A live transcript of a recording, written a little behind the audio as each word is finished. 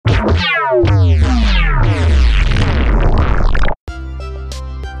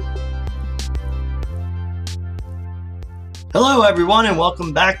Hello, everyone, and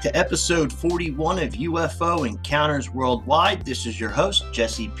welcome back to episode 41 of UFO Encounters Worldwide. This is your host,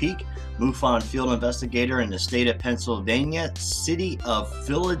 Jesse Peak, MUFON field investigator in the state of Pennsylvania, city of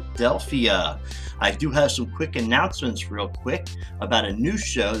Philadelphia. I do have some quick announcements real quick about a new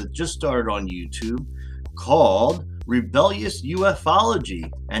show that just started on YouTube called Rebellious Ufology,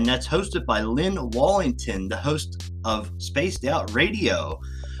 and that's hosted by Lynn Wallington, the host of Spaced Out Radio.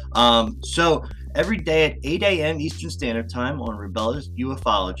 So every day at 8 a.m. Eastern Standard Time on Rebellious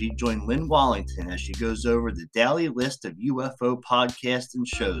Ufology, join Lynn Wallington as she goes over the daily list of UFO podcasts and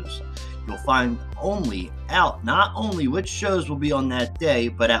shows. You'll find not only which shows will be on that day,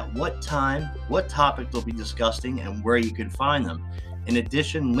 but at what time, what topic they'll be discussing, and where you can find them. In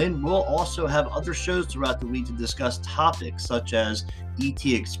addition, Lynn will also have other shows throughout the week to discuss topics such as ET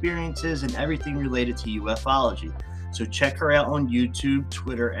experiences and everything related to ufology. So check her out on YouTube,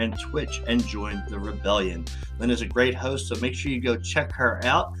 Twitter, and Twitch and join the rebellion. Lynn is a great host, so make sure you go check her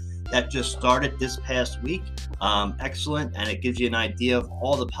out. That just started this past week. Excellent, and it gives you an idea of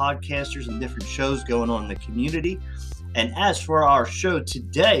all the podcasters and different shows going on in the community. And as for our show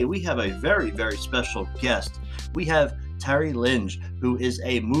today, we have a very, very special guest. We have Terry Linge, who is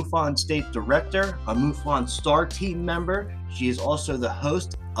a MUFON State Director, a MUFON Star Team member. She is also the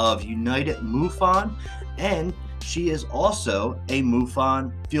host of United MUFON, and she is also a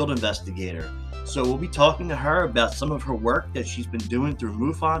MUFON field investigator. So we'll be talking to her about some of her work that she's been doing through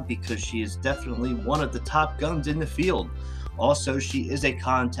MUFON, because she is definitely one of the top guns in the field. Also, she is a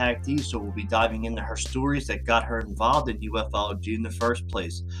contactee, so we'll be diving into her stories that got her involved in ufology in the first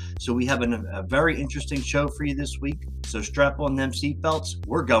place. So we have a very interesting show for you this week. So strap on them seatbelts.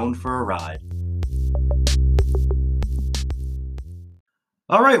 We're going for a ride.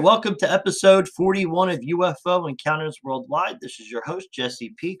 All right, welcome to episode 41 of UFO Encounters Worldwide. This is your host,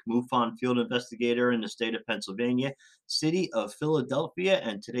 Jesse Peak, MUFON field investigator in the state of Pennsylvania, city of Philadelphia,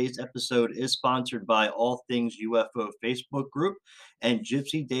 and today's episode is sponsored by All Things UFO Facebook group and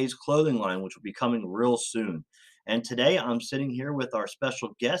Gypsy Days clothing line, which will be coming real soon. And today I'm sitting here with our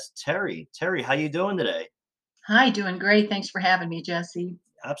special guest, Terry. Terry, how you doing today? Hi, doing great. Thanks for having me, Jesse.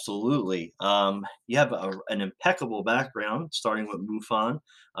 Absolutely. You have an impeccable background, starting with MUFON.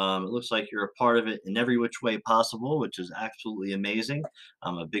 It looks like you're a part of it in every which way possible, which is absolutely amazing.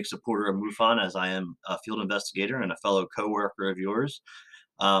 I'm a big supporter of MUFON, as I am a field investigator and a fellow coworker of yours.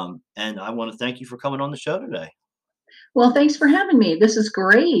 And I want to thank you for coming on the show today. Well, thanks for having me. This is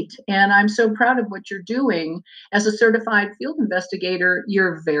great. And I'm so proud of what you're doing. As a certified field investigator,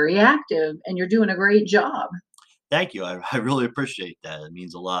 you're very active and you're doing a great job. Thank you. I really appreciate that. It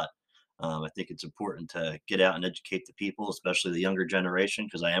means a lot. I think it's important to get out and educate the people, especially the younger generation,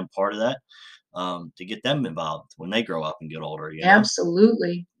 because I am part of that, to get them involved when they grow up and get older, you know?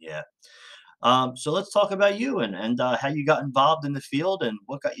 Absolutely. Yeah. So let's talk about you and how you got involved in the field and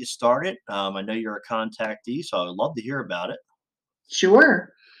what got you started. I know you're a contactee, so I would love to hear about it. Sure.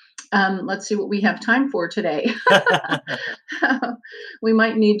 Let's see what we have time for today. We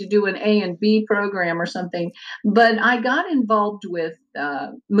might need to do an A and B program or something. But I got involved with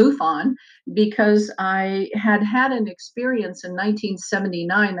MUFON because I had had an experience in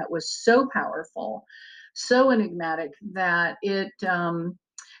 1979 that was so powerful, so enigmatic, that it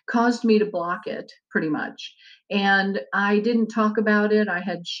caused me to block it pretty much. And I didn't talk about it. I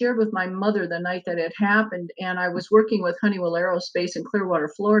had shared with my mother the night that it happened, and I was working with Honeywell Aerospace in Clearwater,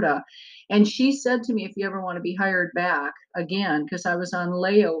 Florida. And she said to me, if you ever want to be hired back again, because I was on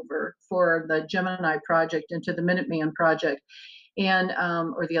layover for the Gemini project into the Minuteman project, and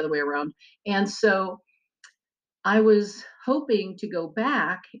or the other way around. And so I was hoping to go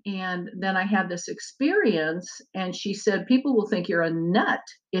back, and then I had this experience, and she said, people will think you're a nut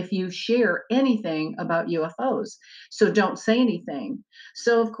if you share anything about UFOs. So don't say anything.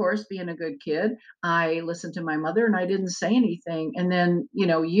 So, of course, being a good kid, I listened to my mother and I didn't say anything. And then,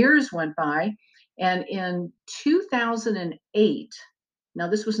 years went by, and in 2008, now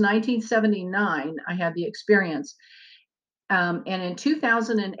this was 1979, I had the experience. And in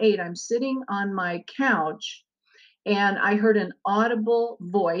 2008, I'm sitting on my couch, and I heard an audible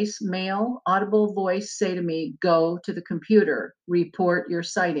voice, male audible voice, say to me, go to the computer, report your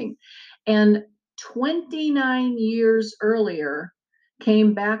sighting. And 29 years earlier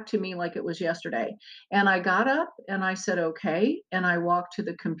came back to me like it was yesterday. And I got up and I said, okay. And I walked to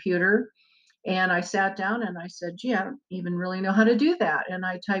the computer and I sat down and I said, gee, I don't even really know how to do that. And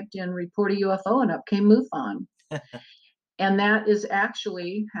I typed in report a UFO and up came MUFON. And that is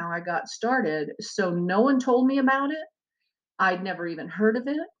actually how I got started. So no one told me about it. I'd never even heard of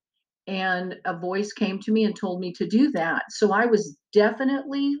it. and a voice came to me and told me to do that. So I was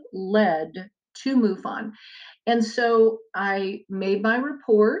definitely led to MUFON. And so I made my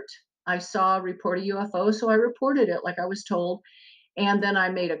report. I saw a report of UFO, so I reported it like I was told. And then I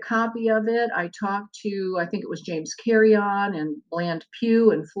made a copy of it. I talked to, I think it was James Carrion and Bland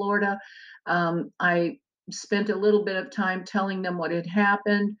Pugh in Florida. I spent a little bit of time telling them what had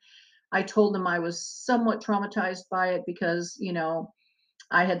happened. I told them I was somewhat traumatized by it because,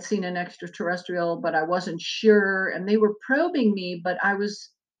 I had seen an extraterrestrial, but I wasn't sure. And they were probing me, but I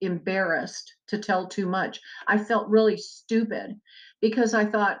was embarrassed to tell too much. I felt really stupid because I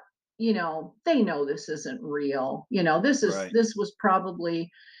thought, they know this isn't real. Right. This was probably,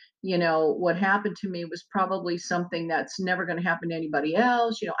 what happened to me was probably something that's never going to happen to anybody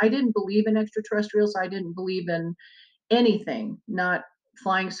else. I didn't believe in extraterrestrials. I didn't believe in anything, not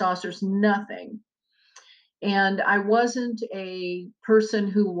flying saucers, nothing. And I wasn't a person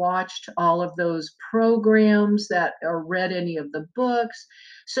who watched all of those programs that or read any of the books.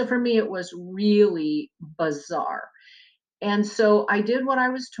 So for me, it was really bizarre. And so I did what I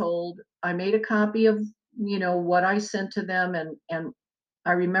was told. I made a copy of, what I sent to them, and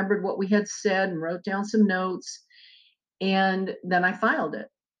I remembered what we had said and wrote down some notes. And then I filed it.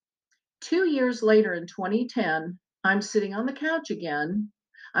 2 years later in 2010, I'm sitting on the couch again.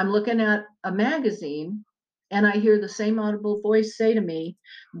 I'm looking at a magazine and I hear the same audible voice say to me,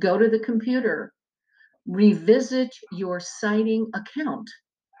 go to the computer, revisit your sighting account.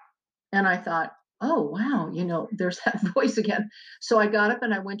 And I thought, oh, wow, there's that voice again. So I got up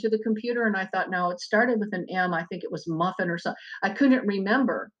and I went to the computer and I thought, no, it started with an M. I think it was muffin or something. I couldn't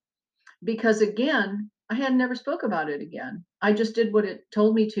remember because again, I had never spoke about it again. I just did what it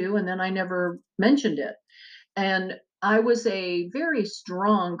told me to, and then I never mentioned it. And I was a very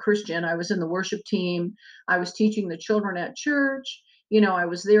strong Christian. I was in the worship team. I was teaching the children at church. I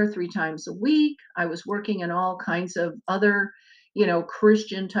was there 3 times a week. I was working in all kinds of other,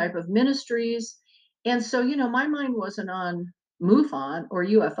 Christian type of ministries. And so, my mind wasn't on MUFON or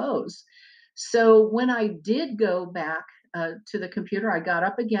UFOs. So when I did go back to the computer, I got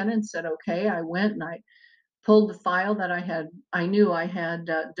up again and said, okay, I went and I pulled the file that I knew I had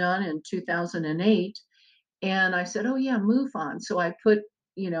done in 2008. And I said, oh yeah, MUFON. So I put,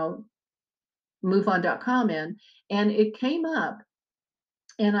 you know, MUFON.com in and it came up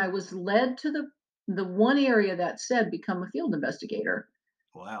and I was led to the one area that said become a field investigator.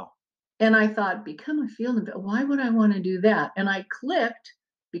 Wow. And I thought, become a field investigator, why would I want to do that? And I clicked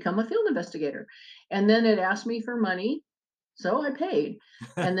become a field investigator. And then it asked me for money. So I paid.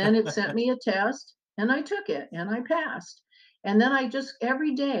 And then it sent me a test and I took it and I passed. And then I just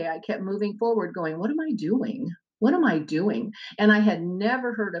every day I kept moving forward, going, what am I doing? What am I doing? And I had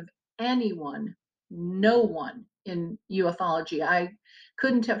never heard of anyone, no one in ufology. I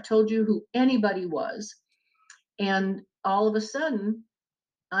couldn't have told you who anybody was. And all of a sudden,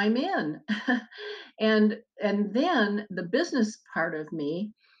 I'm in. And then the business part of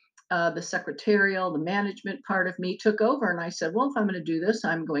me, the secretarial, the management part of me took over. And I said, well, if I'm going to do this,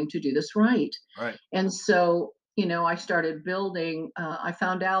 I'm going to do this right. Right. And so, I started building. I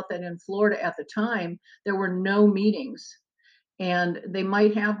found out that in Florida at the time, there were no meetings. And they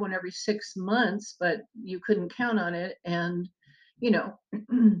might have one every 6 months, but you couldn't count on it. And, you know,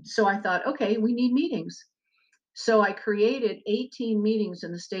 so I thought, okay, we need meetings. So I created 18 meetings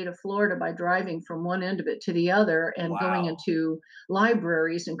in the state of Florida by driving from one end of it to the other and going Wow. into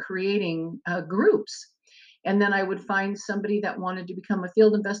libraries and creating groups. And then I would find somebody that wanted to become a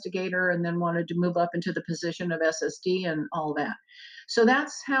field investigator and then wanted to move up into the position of SSD and all that. So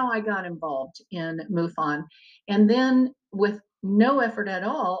that's how I got involved in MUFON. And then with no effort at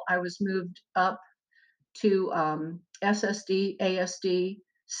all, I was moved up to SSD, ASD,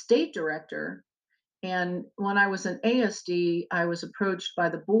 state director. And when I was an ASD, I was approached by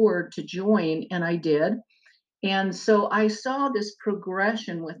the board to join, and I did. And so I saw this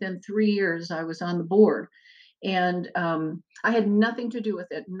progression within 3 years. I was on the board, and I had nothing to do with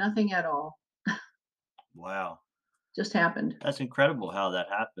it, nothing at all. Wow. Just happened. That's incredible how that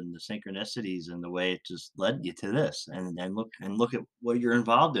happened, the synchronicities and the way it just led you to this. And look at what you're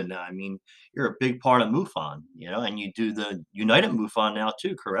involved in now. I mean, you're a big part of MUFON, and you do the United MUFON now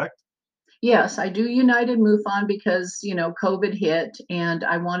too, correct? Yes, I do United MUFON because, COVID hit and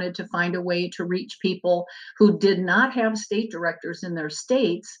I wanted to find a way to reach people who did not have state directors in their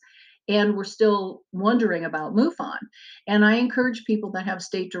states and were still wondering about MUFON. And I encourage people that have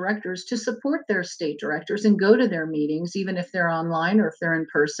state directors to support their state directors and go to their meetings, even if they're online or if they're in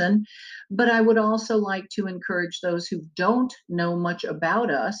person. But I would also like to encourage those who don't know much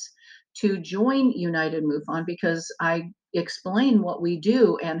about us to join United MUFON because I explain what we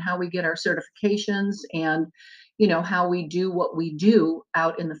do and how we get our certifications and, how we do what we do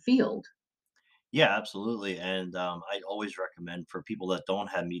out in the field. Yeah, absolutely. And I always recommend for people that don't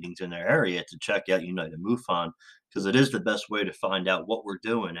have meetings in their area to check out United MUFON because it is the best way to find out what we're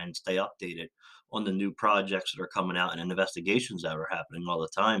doing and stay updated on the new projects that are coming out and investigations that are happening all the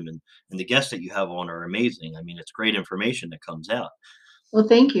time. And the guests that you have on are amazing. I mean, it's great information that comes out. Well,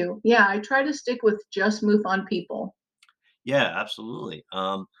 thank you. Yeah, I try to stick with just MUFON people. Yeah, absolutely.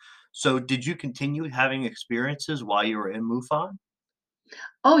 So did you continue having experiences while you were in MUFON?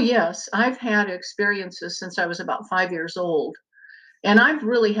 Oh, yes, I've had experiences since I was about 5 years old. And I've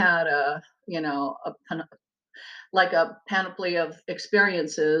really had like a panoply of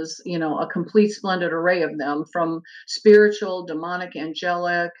experiences, a complete splendid array of them, from spiritual, demonic,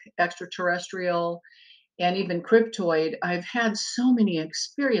 angelic, extraterrestrial, and even cryptoid. I've had so many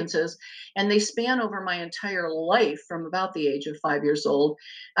experiences, and they span over my entire life from about the age of 5 years old.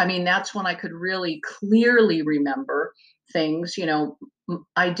 I mean, that's when I could really clearly remember things.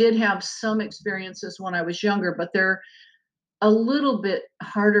 I did have some experiences when I was younger, but they're a little bit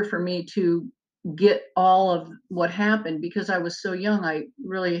harder for me to get all of what happened because I was so young. I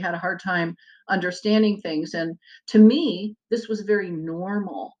really had a hard time understanding things. And to me, this was very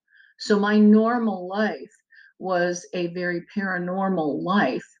normal. So my normal life was a very paranormal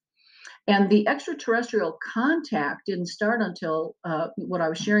life. And the extraterrestrial contact didn't start until what I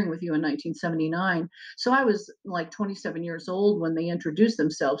was sharing with you in 1979. So I was like 27 years old when they introduced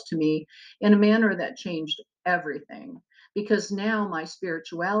themselves to me in a manner that changed everything. Because now my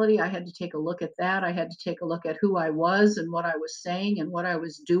spirituality, I had to take a look at that. I had to take a look at who I was and what I was saying and what I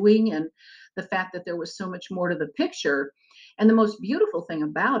was doing, and the fact that there was so much more to the picture. And the most beautiful thing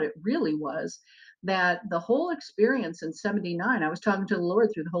about it really was that the whole experience in 79, I was talking to the Lord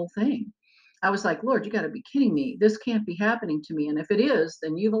through the whole thing. I was like, Lord, you got to be kidding me. This can't be happening to me. And if it is,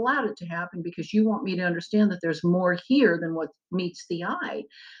 then you've allowed it to happen because you want me to understand that there's more here than what meets the eye.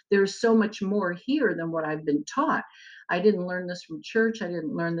 There's so much more here than what I've been taught. I didn't learn this from church. I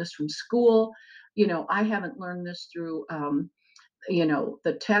didn't learn this from school. I haven't learned this through,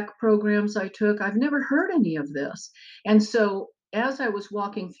 the tech programs I took. I've never heard any of this. And so as I was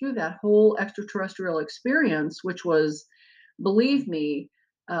walking through that whole extraterrestrial experience, which was, believe me,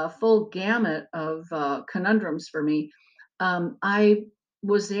 a full gamut of conundrums for me, I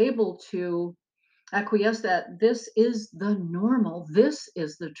was able to acquiesce that this is the normal, this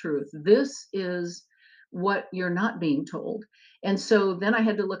is the truth, this is what you're not being told. And so then I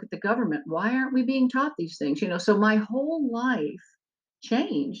had to look at the government. Why aren't we being taught these things? So my whole life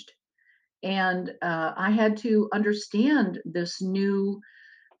changed. And I had to understand this new,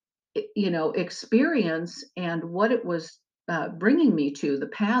 experience and what it was bringing me to, the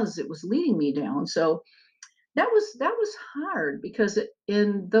paths it was leading me down. So that was hard because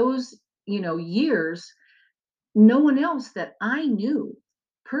in those years, no one else that I knew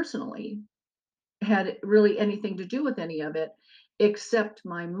personally had really anything to do with any of it except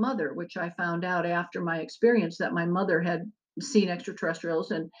my mother, which I found out after my experience that my mother had seen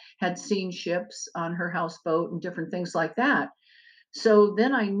extraterrestrials and had seen ships on her houseboat and different things like that. So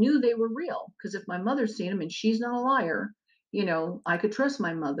then I knew they were real because if my mother's seen them and she's not a liar, I could trust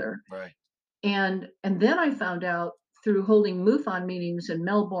my mother. Right. And then I found out through holding MUFON meetings in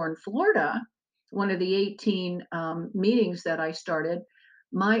Melbourne, Florida, one of the 18 meetings that I started,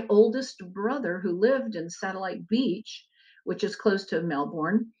 my oldest brother, who lived in Satellite Beach, which is close to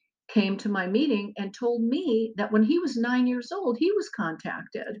Melbourne, came to my meeting and told me that when he was 9 years old, he was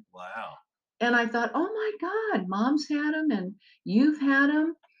contacted. Wow. And I thought, oh my God, mom's had him and you've had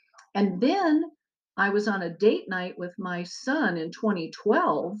him. And then I was on a date night with my son in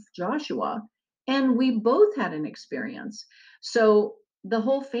 2012, Joshua, and we both had an experience. So the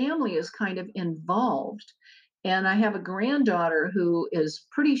whole family is kind of involved. And I have a granddaughter who is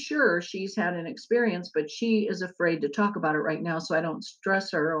pretty sure she's had an experience, but she is afraid to talk about it right now. So I don't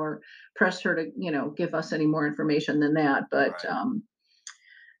stress her or press her to, give us any more information than that. But, Right.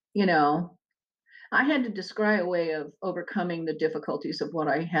 you know, I had to describe a way of overcoming the difficulties of what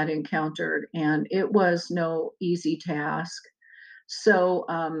I had encountered, and it was no easy task. So,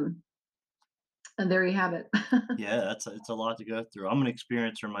 and there you have it. Yeah, it's a lot to go through. I'm an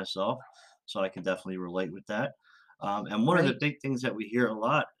experiencer myself, so I can definitely relate with that. And one of the Right. big things that we hear a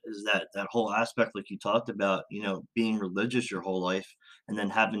lot is that whole aspect, like you talked about, being religious your whole life and then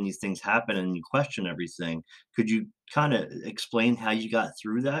having these things happen and you question everything. Could you kind of explain how you got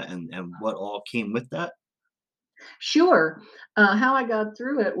through that and what all came with that? Sure. How I got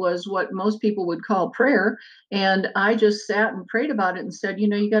through it was what most people would call prayer. And I just sat and prayed about it and said,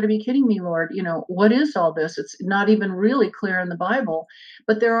 you got to be kidding me, Lord. What is all this? It's not even really clear in the Bible.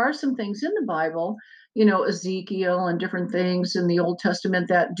 But there are some things in the Bible, Ezekiel and different things in the Old Testament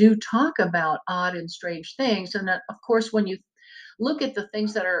that do talk about odd and strange things. And that, of course, when you look at the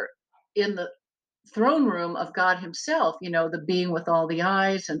things that are in the throne room of God Himself, the being with all the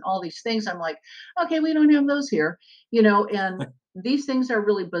eyes and all these things. I'm like, okay, we don't have those here, and these things are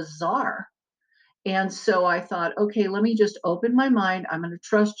really bizarre. And so I thought, okay, let me just open my mind. I'm going to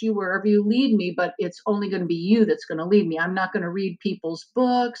trust you wherever you lead me, but it's only going to be you that's going to lead me. I'm not going to read people's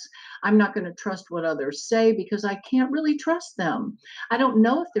books. I'm not going to trust what others say because I can't really trust them. I don't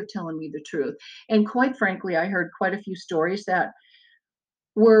know if they're telling me the truth. And quite frankly, I heard quite a few stories that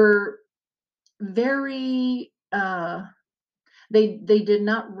were very they did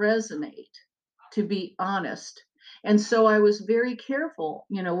not resonate, to be honest. And so I was very careful,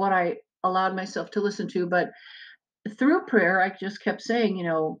 what I allowed myself to listen to. But through prayer, I just kept saying,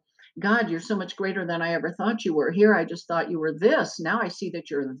 God, you're so much greater than I ever thought you were. Here I just thought you were this, now I see that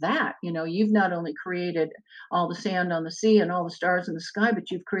you're that. You've not only created all the sand on the sea and all the stars in the sky,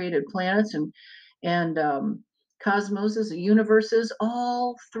 but you've created planets and cosmoses, universes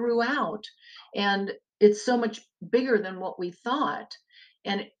all throughout. And it's so much bigger than what we thought.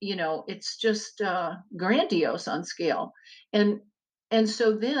 And it's just grandiose on scale. And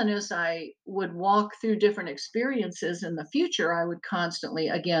so then, as I would walk through different experiences in the future, I would constantly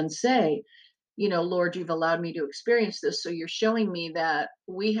again say, Lord, you've allowed me to experience this. So you're showing me that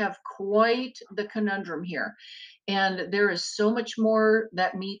we have quite the conundrum here. And there is so much more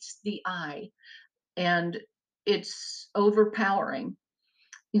that meets the eye. And it's overpowering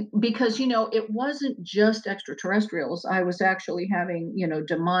because, it wasn't just extraterrestrials. I was actually having,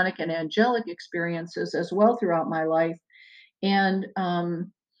 demonic and angelic experiences as well throughout my life. And,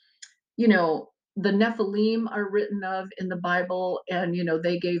 you know, the Nephilim are written of in the Bible, and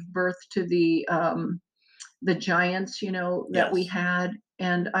they gave birth to the giants, that we Yes. had.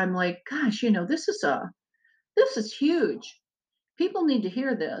 And I'm like, gosh, this is huge. People need to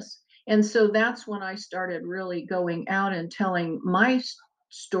hear this. And so that's when I started really going out and telling my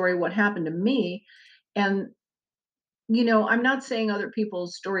story, what happened to me. And I'm not saying other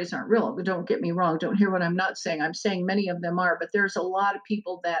people's stories aren't real, but don't get me wrong. Don't hear what I'm not saying. I'm saying many of them are, but there's a lot of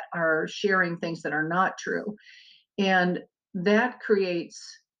people that are sharing things that are not true. And that creates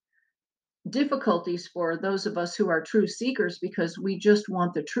difficulties for those of us who are true seekers because we just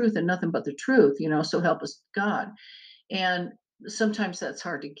want the truth and nothing but the truth, so help us God. And sometimes that's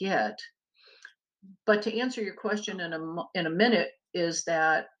hard to get. But to answer your question in a minute is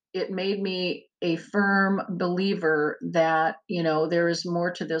that it made me a firm believer that, there is more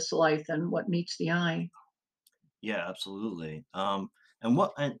to this life than what meets the eye. Yeah, absolutely. And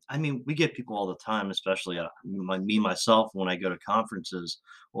I mean, we get people all the time, especially me myself, when I go to conferences,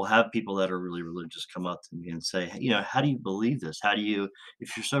 we'll have people that are really religious come up to me and say, "Hey, how do you believe this? How do you,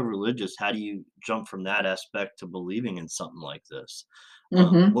 if you're so religious, how do you jump from that aspect to believing in something like this?"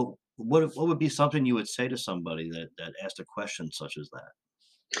 Hmm. What would be something you would say to somebody that asked a question such as that?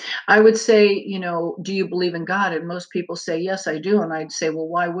 I would say, do you believe in God? And most people say, yes, I do. And I'd say, well,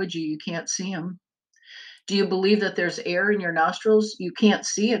 why would you? You can't see him. Do you believe that there's air in your nostrils? You can't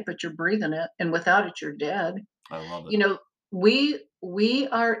see it, but you're breathing it. And without it, you're dead. I love it. you know we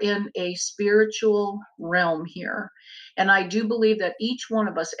are in a spiritual realm here, and I do believe that each one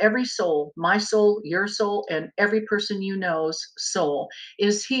of us, every soul, my soul, your soul, and every person soul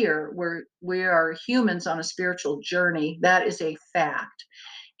is here where we are humans on a spiritual journey. That is a fact.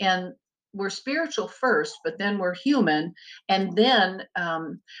 And we're spiritual first, but then we're human, and then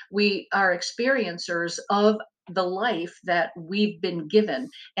we are experiencers of the life that we've been given.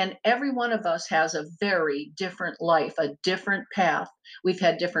 And every one of us has a very different life, a different path. We've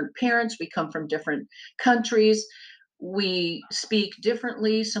had different parents, we come from different countries, we speak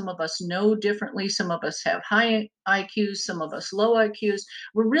differently, some of us know differently, some of us have high IQs, some of us low IQs.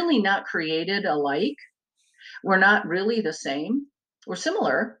 We're really not created alike. We're not really the same. We're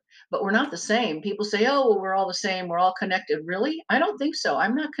similar, but we're not the same. People say, oh, well, we're all the same. We're all connected. Really? I don't think so.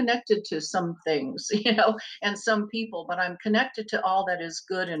 I'm not connected to some things, and some people, but I'm connected to all that is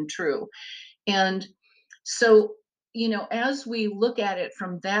good and true. And so, as we look at it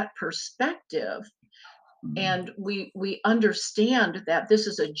from that perspective, and we understand that this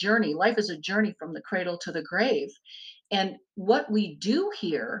is a journey, life is a journey from the cradle to the grave, and what we do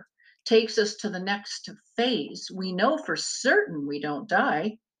here takes us to the next phase. We know for certain we don't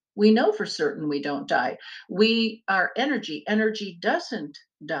die. We know for certain we don't die. We are energy. Energy doesn't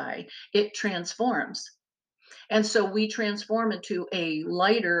die, it transforms. And so we transform into a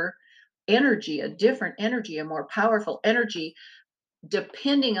lighter energy, a different energy, a more powerful energy,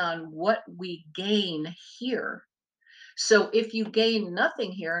 depending on what we gain here. So if you gain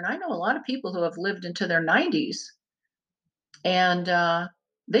nothing here, and I know a lot of people who have lived into their 90s and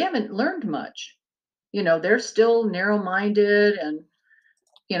they haven't learned much. They're still narrow minded and,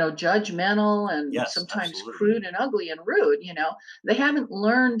 judgmental and Yes, sometimes absolutely. crude and ugly and rude. They haven't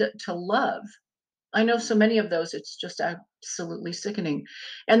learned to love. I know so many of those, it's just absolutely sickening.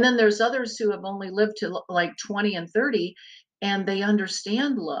 And then there's others who have only lived to like 20 and 30, and they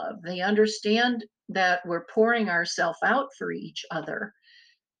understand love. They understand that we're pouring ourselves out for each other.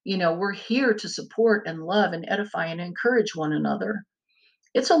 We're here to support and love and edify and encourage one another.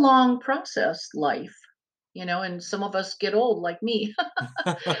 It's a long process, life, and some of us get old like me.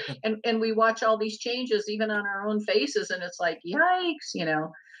 And we watch all these changes even on our own faces, and it's like, yikes, Yeah.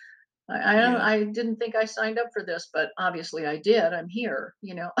 I didn't think I signed up for this, but obviously I did. I'm here.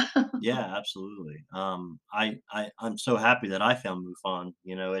 Yeah, absolutely. I'm so happy that I found MUFON.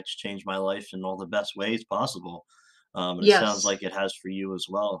 It's changed my life in all the best ways possible. And it sounds Yes. like it has for you as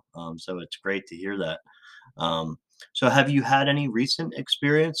well. So it's great to hear that. Um, so have you had any recent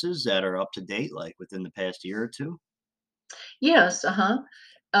experiences that are up to date, like within the past year or two? Yes. Uh-huh.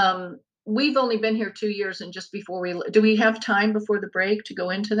 We've only been here 2 years, and just before do we have time before the break to go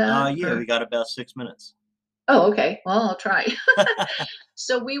into that, Yeah, we or? got about 6 minutes. Oh, okay. Well, I'll try.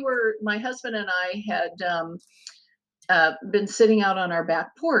 So my husband and I had been sitting out on our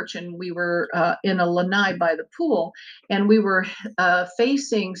back porch, and we were in a lanai by the pool, and we were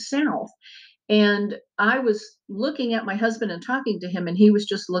facing south. And I was looking at my husband and talking to him, and he was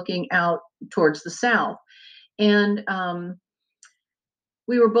just looking out towards the south. And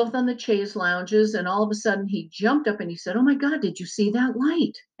we were both on the chaise lounges, and all of a sudden he jumped up and he said, "Oh my God, did you see that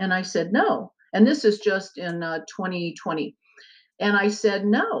light?" And I said, "No." And this is just in 2020. And I said,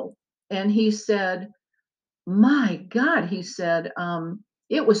 "No." And he said, "My God," he said,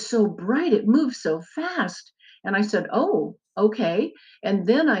 "it was so bright, it moved so fast." And I said, "Oh, okay." And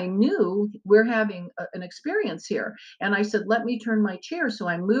then I knew we're having an experience here. And I said, "Let me turn my chair." So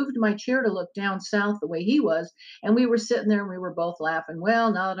I moved my chair to look down south the way he was. And we were sitting there and we were both laughing.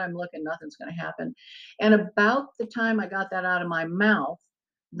 Well, now that I'm looking, nothing's going to happen. And about the time I got that out of my mouth,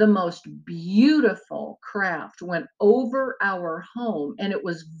 the most beautiful craft went over our home, and it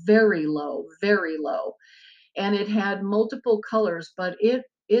was very low, very low, and it had multiple colors, but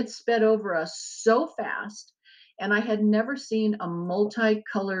it sped over us so fast. And I had never seen a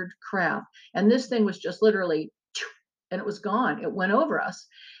multicolored craft. And this thing was just literally, and it was gone. It went over us.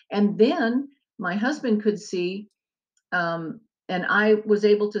 And then my husband could see, and I was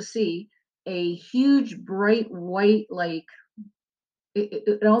able to see a huge bright white, like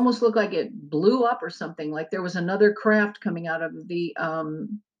it almost looked like it blew up or something. Like there was another craft coming out of the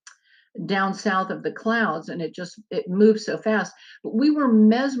down south of the clouds, and it moved so fast, but we were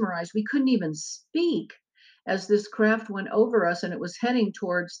mesmerized. We couldn't even speak as this craft went over us, and it was heading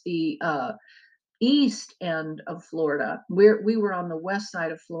towards the east end of Florida. We were on the west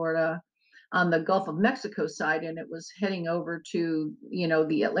side of Florida, on the Gulf of Mexico side, and it was heading over to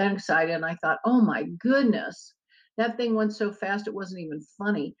the Atlantic side. And I thought, oh my goodness, that thing went so fast it wasn't even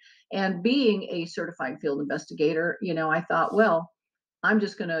funny. And being a certified field investigator, I thought, well, I'm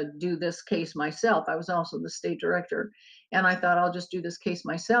just going to do this case myself. I was also the state director. And I thought, I'll just do this case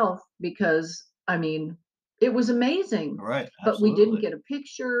myself because, I mean, it was amazing. All right, But we didn't absolutely. get a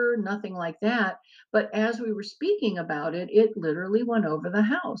picture, nothing like that. But as we were speaking about it, it literally went over the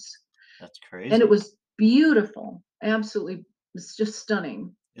house. That's And it crazy. was beautiful. Absolutely. It's just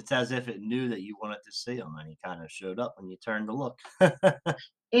stunning. It's as if it knew that you wanted to see him, and he kind of showed up when you turned to look.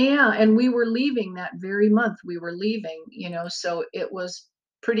 Yeah. And we were leaving that very month. We were leaving, so it was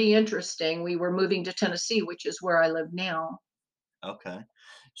pretty interesting. We were moving to Tennessee, which is where I live now. Okay.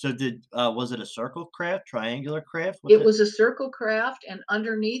 So was it a circle craft, triangular craft? Was It it was a circle craft, and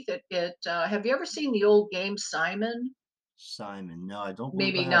underneath it, have you ever seen the old game Simon? Simon? No, I don't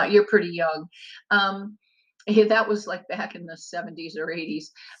believe I Maybe not. have. You're pretty young. Um, yeah, that was like back in the 70s or 80s.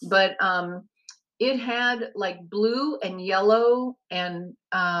 But it had like blue and yellow and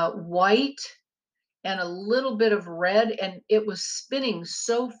white and a little bit of red, and it was spinning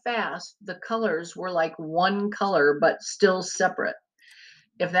so fast. The colors were like one color, but still separate,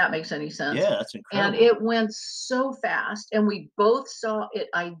 if that makes any sense. Yeah, that's And incredible. it went so fast, and we both saw it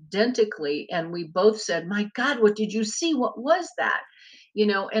identically, and we both said, "My God, what did you see? What was that?"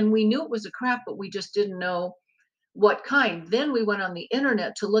 And we knew it was a craft, but we just didn't know what kind. Then we went on the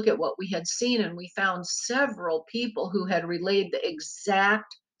internet to look at what we had seen, and we found several people who had relayed the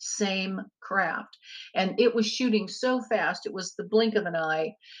exact same craft. And it was shooting so fast, it was the blink of an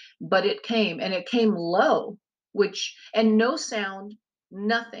eye, but it came, and it came low, which, and no sound,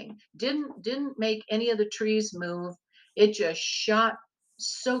 nothing. Didn't make any of the trees move. It just shot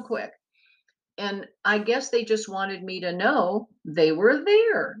so quick. And I guess they just wanted me to know they were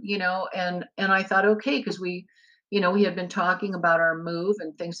there, and I thought, okay, because we had been talking about our move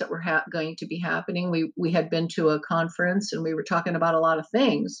and things that were going to be happening. We had been to a conference and we were talking about a lot of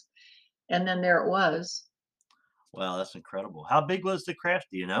things, and then there it was. Wow, that's incredible. How big was the craft?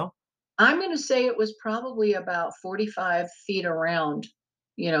 Do you know? I'm going to say it was probably about 45 feet around,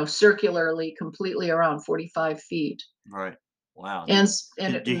 circularly, completely around 45 feet. Right. Wow. And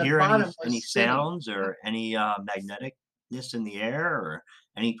Did you the hear bottom any was spinning. sounds or any magneticness in the air or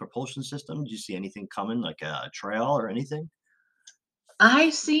any propulsion system? Did you see anything coming, like a trail or anything?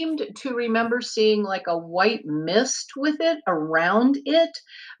 I seemed to remember seeing like a white mist with it around it,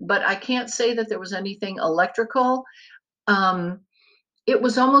 but I can't say that there was anything electrical. Um, it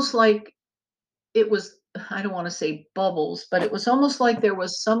was almost like it was, I don't want to say bubbles, but it was almost like there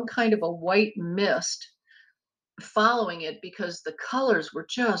was some kind of a white mist following it because the colors were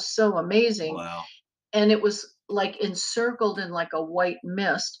just so amazing. Wow. And it was like encircled in like a white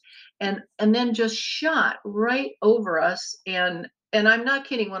mist, and then just shot right over us. And I'm not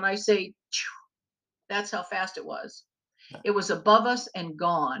kidding when I say that's how fast it was. Yeah. It was above us and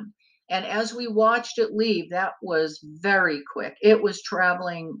gone. And as we watched it leave, that was very quick. It was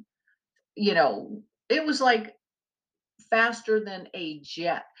traveling, it was like faster than a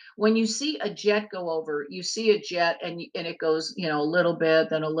jet. When you see a jet go over, you see a jet, and it goes, a little bit,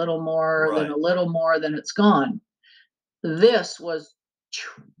 then a little more, then Right. a little more, then it's gone. This was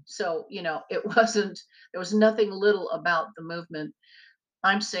so, it wasn't, there was nothing little about the movement.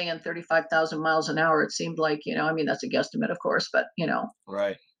 I'm saying 35,000 miles an hour. It seemed like, I mean, that's a guesstimate, of course, but,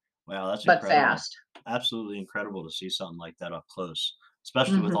 Right. Wow, that's but incredible. fast. Absolutely incredible to see something like that up close,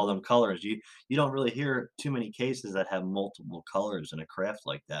 especially with all Hmm. them colors. You don't really hear too many cases that have multiple colors in a craft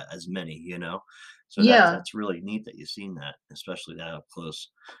like that, as many. So that's Yeah. that's really neat that you've seen that, especially that up close.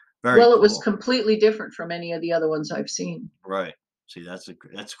 Very Well, it was cool. completely different from any of the other ones I've seen. Right. See, that's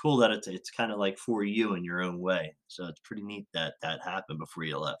cool that it's kind of like for you in your own way. So it's pretty neat that that happened before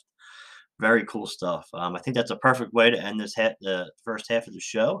you left. Very cool stuff. I think that's a perfect way to end the first half of the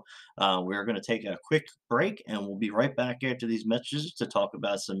show. We're going to take a quick break, and we'll be right back after these messages to talk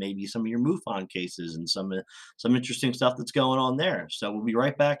about maybe some of your MUFON cases and some interesting stuff that's going on there. So we'll be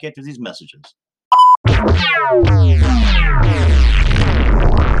right back after these messages.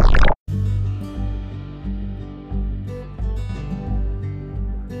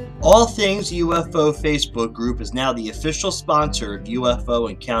 All Things UFO Facebook group is now the official sponsor of UFO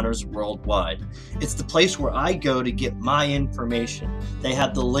Encounters Worldwide. It's the place where I go to get my information. They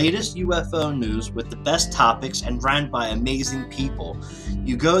have the latest UFO news with the best topics and run by amazing people.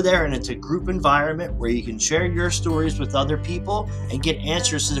 You go there and it's a group environment where you can share your stories with other people and get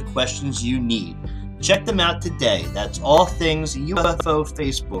answers to the questions you need. Check them out today. That's All Things UFO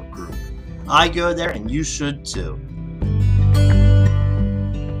Facebook group. I go there and you should too.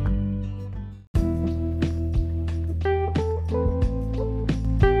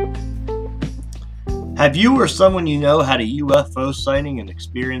 Have you or someone you know had a UFO sighting and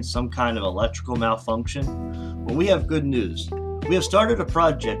experienced some kind of electrical malfunction? Well, we have good news. We have started a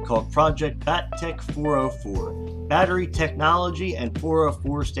project called Project BATTech 404. Battery technology, and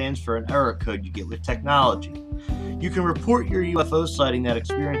 404 stands for an error code you get with technology. You can report your UFO sighting that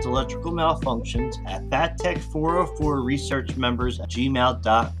experienced electrical malfunctions at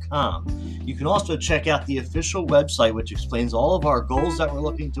BATTech404researchmembers@gmail.com. You can also check out the official website, which explains all of our goals that we're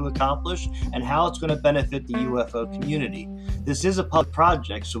looking to accomplish and how it's going to benefit the UFO community. This is a public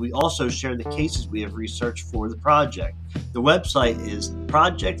project, so we also share the cases we have researched for the project. The website is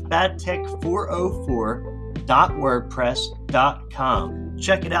projectbattech404.wordpress.com.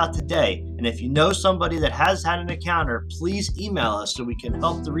 Check it out today, and if you know somebody that has had an encounter, please email us so we can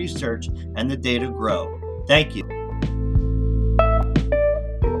help the research and the data grow. Thank you.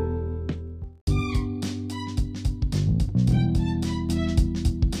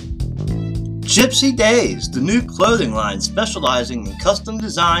 Gypsy Days, the new clothing line specializing in custom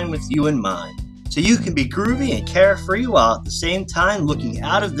design with you in mind, so you can be groovy and carefree while at the same time looking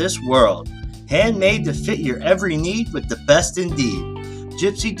out of this world. Handmade to fit your every need with the best indeed.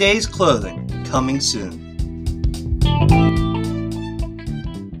 Gypsy Days clothing, coming soon.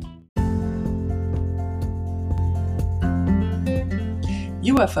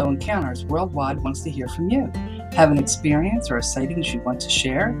 UFO Encounters Worldwide wants to hear from you. Have an experience or a sighting you want to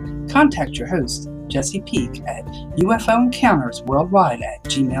share? Contact your host, Jesse Peak at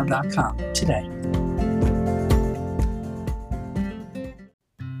UFOencountersworldwide@gmail.com today.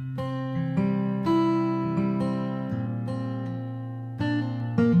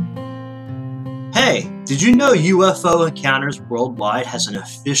 Hey, did you know UFO Encounters Worldwide has an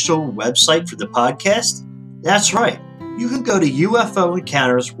official website for the podcast? That's right. You can go to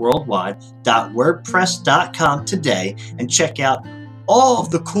ufoencountersworldwide.wordpress.com today and check out all of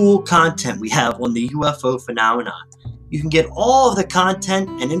the cool content we have on the UFO phenomenon. You can get all of the content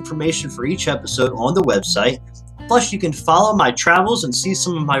and information for each episode on the website. Plus, you can follow my travels and see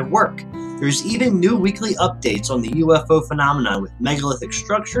some of my work. There's even new weekly updates on the UFO phenomenon with megalithic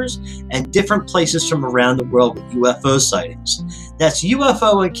structures and different places from around the world with UFO sightings. That's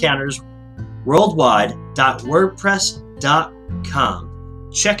UFO Encounters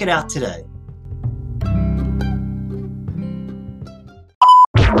worldwide.wordpress.com. Check it out today.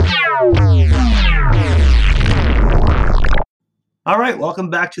 All right,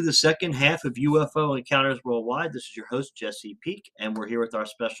 welcome back to the second half of UFO Encounters Worldwide. This is your host, Jesse Peak, and we're here with our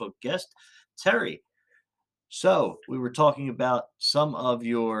special guest, Terry. So we were talking about some of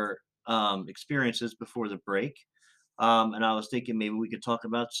your experiences before the break. And I was thinking maybe we could talk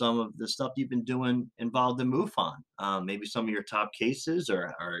about some of the stuff you've been doing involved in MUFON. Maybe some of your top cases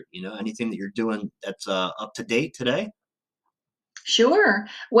or anything that you're doing that's up to date today. Sure.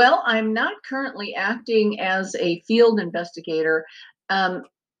 Well, I'm not currently acting as a field investigator.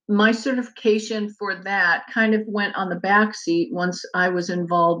 My certification for that kind of went on the back seat once I was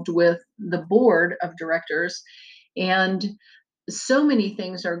involved with the board of directors. And so many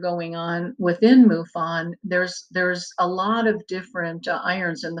things are going on within MUFON. There's a lot of different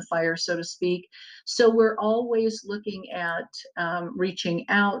irons in the fire, so to speak. So we're always looking at reaching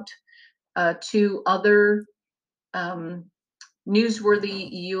out to other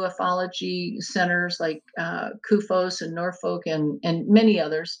newsworthy ufology centers like CUFOS and Norfolk and many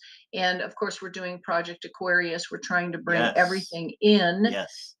others. And of course, we're doing Project Aquarius. We're trying to bring everything in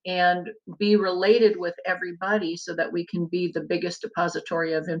and be related with everybody so that we can be the biggest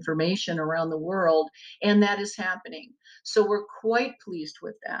depository of information around the world. And that is happening. So we're quite pleased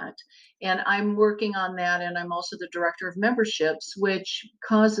with that. And I'm working on that. And I'm also the director of memberships, which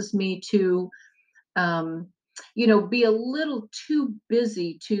causes me to be a little too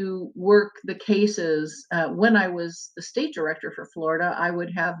busy to work the cases. When I was the state director for Florida, I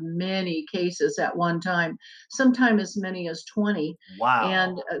would have many cases at one time, sometimes as many as 20. Wow.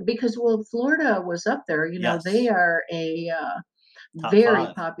 And because, Florida was up there, they are a Top very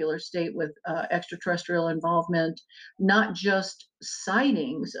 5. popular state with extraterrestrial involvement, not just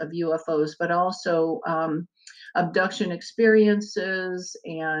sightings of UFOs, but also abduction experiences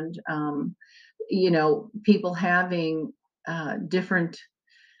and people having different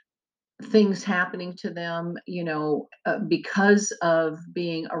things happening to them, because of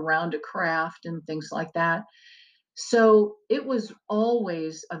being around a craft and things like that. So it was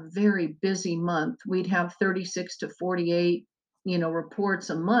always a very busy month. We'd have 36 to 48, reports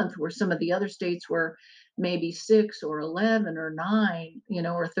a month, where some of the other states were maybe 6 or 11 or 9,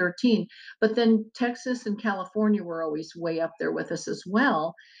 or 13. But then Texas and California were always way up there with us as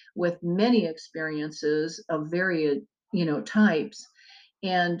well, with many experiences of varied, types.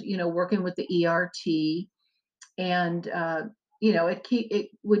 And, working with the ERT and, it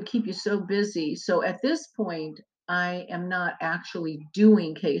would keep you so busy. So at this point, I am not actually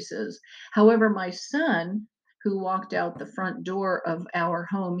doing cases. However, my son, who walked out the front door of our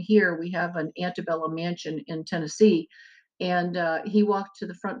home here, we have an antebellum mansion in Tennessee, and he walked to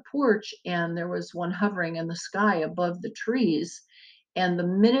the front porch, and there was one hovering in the sky above the trees. And the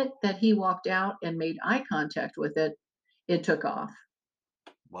minute that he walked out and made eye contact with it, it took off.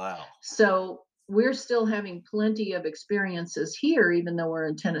 Wow. So we're still having plenty of experiences here, even though we're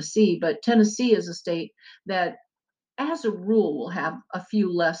in Tennessee. But Tennessee is a state that, as a rule, will have a few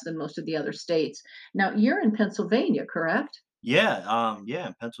less than most of the other states. Now, you're in Pennsylvania, correct? Yeah.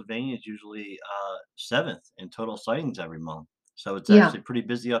 In Pennsylvania, it's usually 7th in total sightings every month. So it's Yeah. actually pretty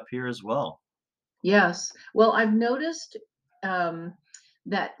busy up here as well. Yes. Well, I've noticed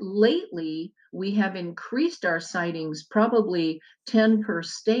that lately we have increased our sightings, probably 10 per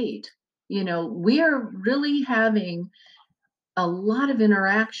state. We are really having a lot of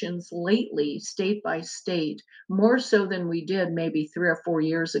interactions lately, state by state, more so than we did maybe 3 or 4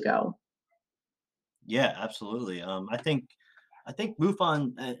 years ago. Yeah, absolutely. I think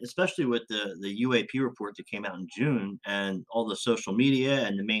MUFON, especially with the UAP report that came out in June, and all the social media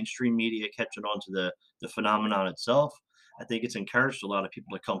and the mainstream media catching on to the phenomenon itself, I think it's encouraged a lot of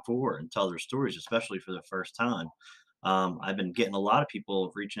people to come forward and tell their stories, especially for the first time. I've been getting a lot of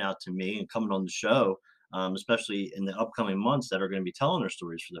people reaching out to me and coming on the show, especially in the upcoming months that are going to be telling their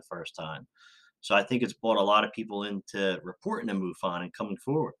stories for the first time. So I think it's brought a lot of people into reporting to MUFON and coming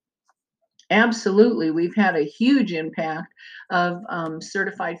forward. Absolutely. We've had a huge impact of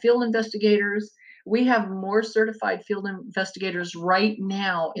certified field investigators. We have more certified field investigators right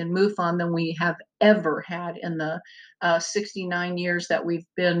now in MUFON than we have ever had in the 69 years that we've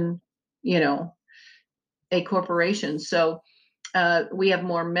been, you know, a corporation. So we have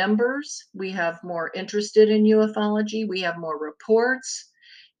more members, we have more interested in ufology, we have more reports.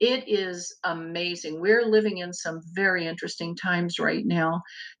 It is amazing. We're living in some very interesting times right now.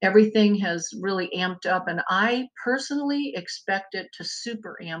 Everything has really amped up, and I personally expect it to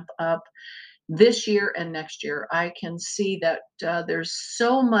super amp up this year and next year. I can see that there's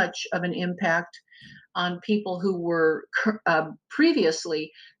so much of an impact on people who were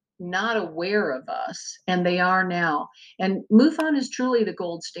previously not aware of us, and they are now. And MUFON is truly the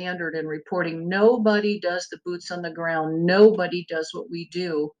gold standard in reporting. Nobody does the boots on the ground. Nobody does what we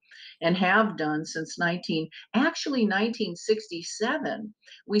do and have done since 1967.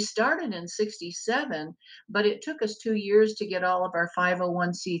 We started in 67, but it took us 2 years to get all of our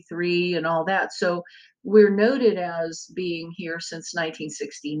 501c3 and all that. So we're noted as being here since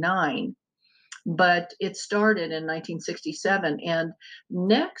 1969, but it started in 1967. And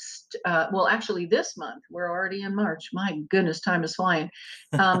well, actually, this month, we're already in March. My goodness, time is flying.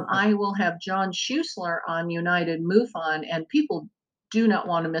 I will have John Schuessler on United MUFON, and people do not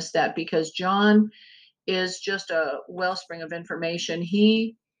want to miss that because John is just a wellspring of information.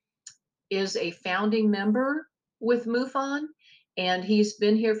 He is a founding member with MUFON, and he's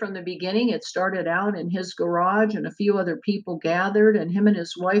been here from the beginning. It started out in his garage, and a few other people gathered, and him and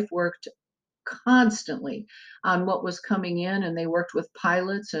his wife worked constantly on what was coming in, and they worked with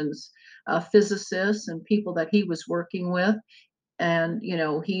pilots and physicists and people that he was working with. And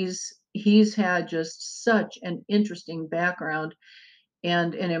he's had just such an interesting background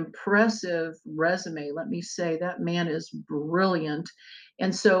and an impressive resume. Let me say, that man is brilliant.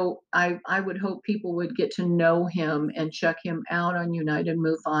 And so I would hope people would get to know him and check him out on United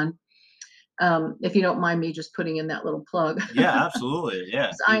MUFON. If you don't mind me just putting in that little plug. Yeah, absolutely. Yeah.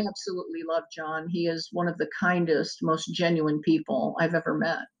 I absolutely love John. He is one of the kindest, most genuine people I've ever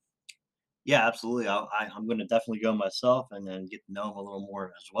met. Yeah, absolutely. I'm going to definitely go myself and then get to know him a little more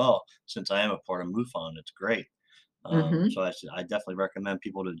as well, since I am a part of MUFON. It's great. Hmm. I definitely recommend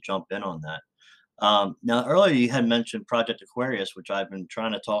people to jump in on that. Now, earlier you had mentioned Project Aquarius, which I've been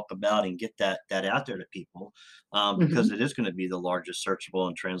trying to talk about and get that out there to people, because Hmm. it is going to be the largest searchable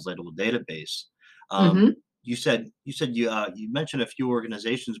and translatable database. Um, Hmm. you mentioned a few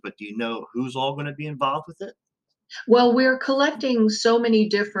organizations, but do you know who's all going to be involved with it? Well, we're collecting so many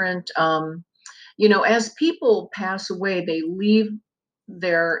different, as people pass away, they leave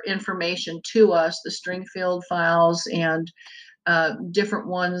their information to us, the Stringfield files and different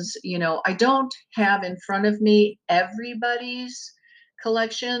ones. I don't have in front of me everybody's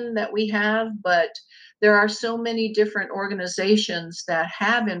collection that we have, but there are so many different organizations that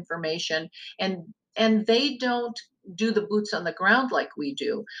have information, and they don't do the boots on the ground like we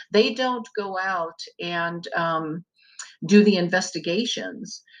do. They don't go out and do the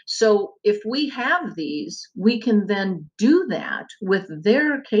investigations. So if we have these, we can then do that with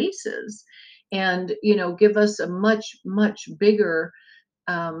their cases and, give us a much, much bigger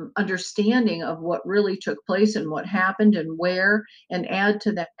understanding of what really took place and what happened and where, and add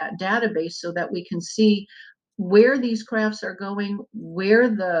to that database so that we can see where these crafts are going, where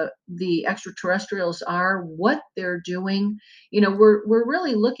the extraterrestrials are, what they're doing. We're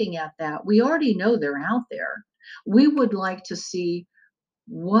really looking at that. We already know they're out there. We would like to see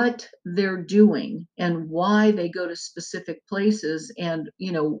what they're doing and why they go to specific places, and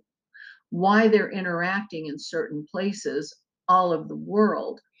why they're interacting in certain places all over the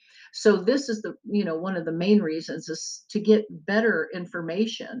world. So this is one of the main reasons is to get better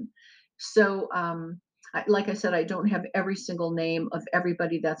information. So like I said, I don't have every single name of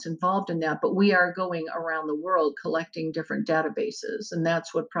everybody that's involved in that, but we are going around the world collecting different databases, and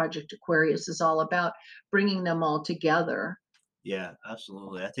that's what Project Aquarius is all about, bringing them all together. Yeah,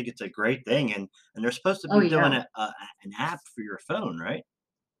 absolutely. I think it's a great thing, and they're supposed to Oh be doing yeah. an app for your phone, right?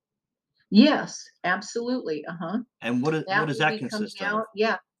 Yes, absolutely. Uh-huh. And what That does will that be coming consist of? out.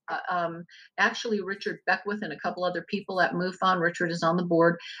 Yeah. Uh, um, Actually, Richard Beckwith and a couple other people at MUFON. Richard is on the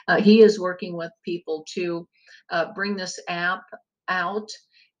board. He is working with people to bring this app out.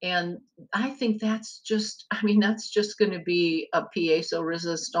 And I think that's just going to be a piezo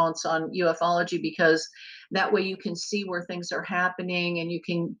resistance on ufology, because that way you can see where things are happening, and you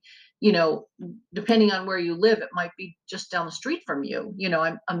can you know, depending on where you live, it might be just down the street from you.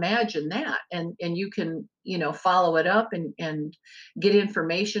 Imagine that, and you can, follow it up and get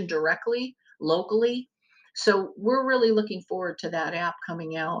information directly, locally. So we're really looking forward to that app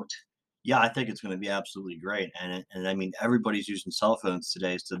coming out. Yeah, I think it's gonna be absolutely great, and I mean, everybody's using cell phones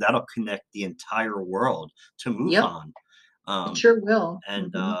today, so that'll connect the entire world to Yep, MUFON. it Um, sure will.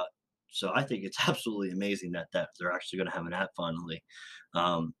 and, so I think it's absolutely amazing that they're actually gonna have an app finally.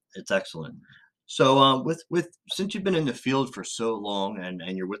 It's excellent. So, with since you've been in the field for so long and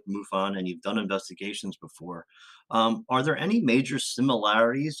you're with MUFON and you've done investigations before, are there any major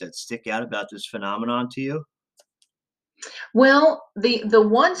similarities that stick out about this phenomenon to you? Well, the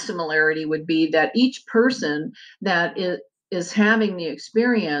one similarity would be that each person that is having the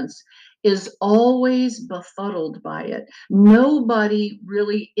experience is always befuddled by it. Nobody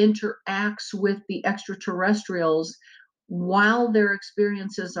really interacts with the extraterrestrials while their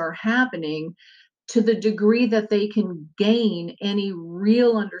experiences are happening to the degree that they can gain any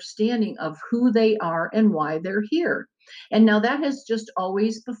real understanding of who they are and why they're here. And now that has just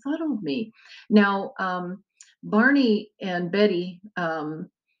always befuddled me. Now, Barney and Betty,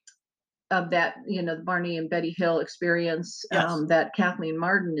 of that, the Barney and Betty Hill experience, Yes. that Kathleen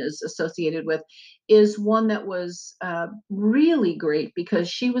Martin is associated with, is one that was really great because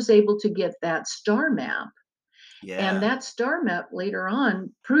she was able to get that star map, and Yeah. that star map later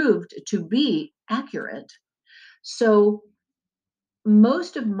on proved to be accurate. So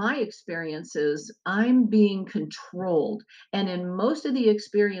most of my experiences, I'm being controlled. And in most of the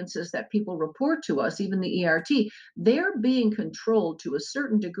experiences that people report to us, even the ERT, they're being controlled to a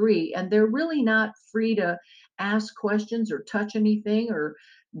certain degree, and they're really not free to ask questions or touch anything or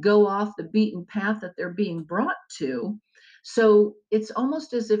go off the beaten path that they're being brought to. So it's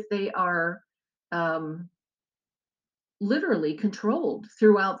almost as if they are um, literally controlled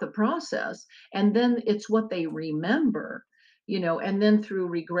throughout the process, and then it's what they remember, and then through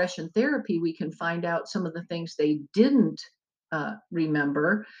regression therapy we can find out some of the things they didn't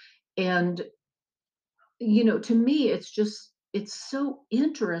remember. And to me it's so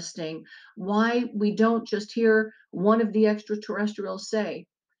interesting why we don't just hear one of the extraterrestrials say,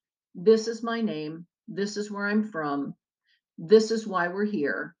 this is my name, this is where I'm from, this is why we're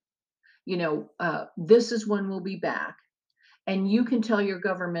here, this is when we'll be back, and you can tell your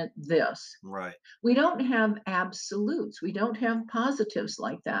government this. Right. We don't have absolutes. We don't have positives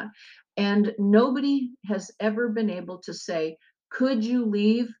like that. And nobody has ever been able to say, could you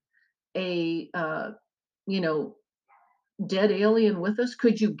leave a, you know, dead alien with us?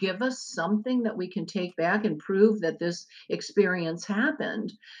 Could you give us something that we can take back and prove that this experience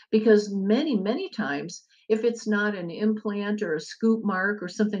happened? Because many, many times, if it's not an implant or a scoop mark or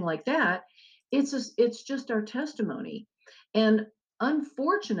something like that, it's just our testimony. And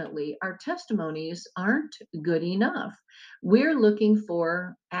unfortunately, our testimonies aren't good enough. We're looking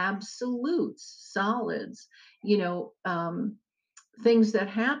for absolutes, solids, you know, um, things that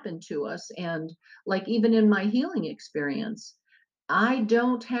happen to us. And like even in my healing experience, I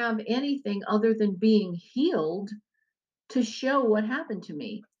don't have anything other than being healed to show what happened to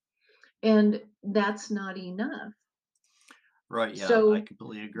me. And that's not enough. Right. Yeah, I So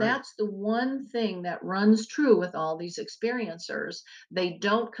completely agree. that's the one thing that runs true with all these experiencers. They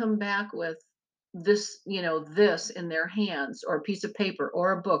don't come back with this in their hands, or a piece of paper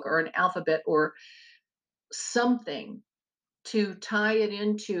or a book or an alphabet or something to tie it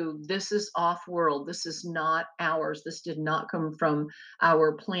into, this is off world, this is not ours, this did not come from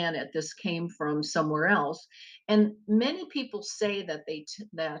our planet, this came from somewhere else. And many people say that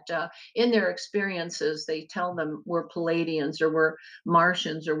in their experiences they tell them we're Palladians or we're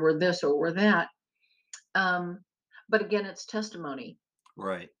Martians or we're this or we're that. um, but again, it's testimony.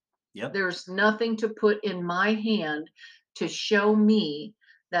 Right. Yep. There's nothing to put in my hand to show me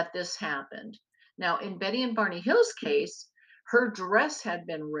that this happened. Now, in Betty and Barney Hill's case, her dress had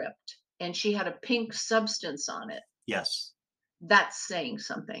been ripped and she had a pink substance on it. Yes. That's saying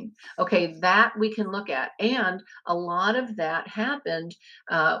something. Okay, that we can look at. And a lot of that happened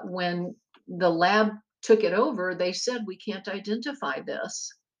when the lab took it over. They said, we can't identify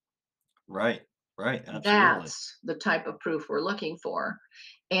this. Right. Right. Absolutely. That's the type of proof we're looking for.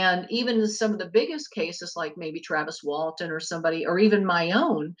 And even in some of the biggest cases, like maybe Travis Walton or somebody, or even my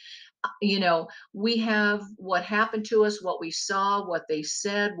own, we have what happened to us, what we saw, what they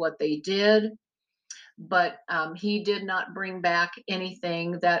said, what they did, but he did not bring back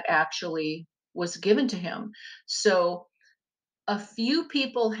anything that actually was given to him. So a few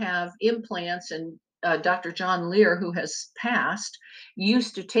people have implants, and Dr. John Lear, who has passed,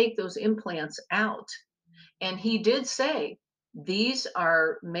 used to take those implants out, and he did say These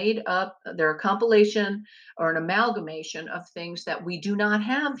are made up, they're a compilation or an amalgamation of things that we do not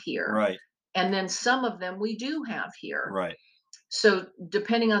have here. Right. And then some of them we do have here. Right. So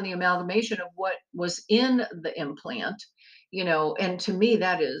depending on the amalgamation of what was in the implant, and to me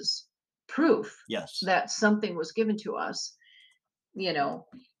that is proof Yes. that something was given to us, you know.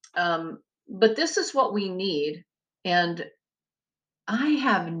 But this is what we need, and I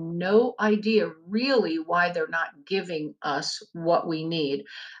have no idea really why they're not giving us what we need.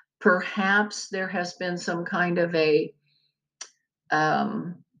 Perhaps there has been some kind of a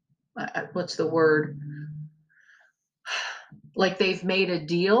um what's the word? Like they've made a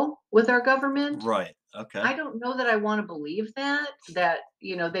deal with our government. Right. Okay. I don't know that I want to believe that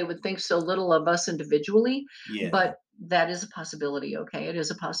they would think so little of us individually, Yeah. but that is a possibility. Okay, it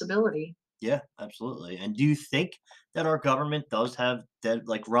is a possibility. Yeah, absolutely. And do you think that our government does have dead,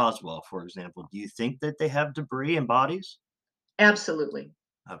 like Roswell, for example? Do you think that they have debris and bodies? Absolutely.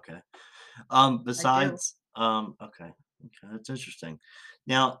 Okay. I do. Besides, okay, okay, that's interesting.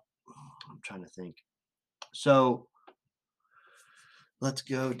 Now, I'm trying to think. So let's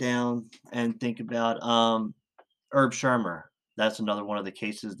go down and think about Herb Shermer. That's another one of the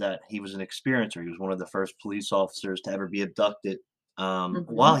cases that he was an experiencer. He was one of the first police officers to ever be abducted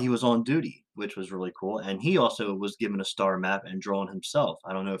while Hmm. he was on duty, which was really cool. And he also was given a star map and drawn himself.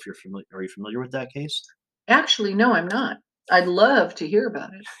 I don't know if you're familiar. Are you familiar with that case? Actually, no, I'm not. I'd love to hear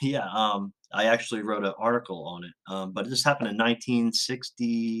about it. Yeah, I actually wrote an article on it, but this happened in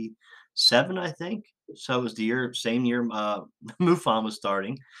 1967, I think. So it was the same year MUFON was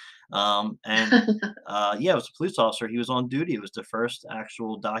starting, and yeah, it was a police officer. He was on duty. It was the first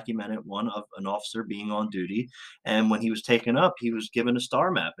actual documented one of an officer being on duty. And when he was taken up, he was given a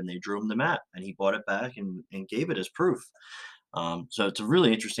star map, and they drew him the map, and he brought it back and gave it as proof. So it's a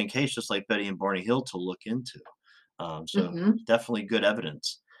really interesting case, just like Betty and Barney Hill, to look into. So Hmm. definitely good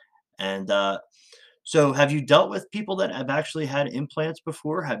evidence. And so, have you dealt with people that have actually had implants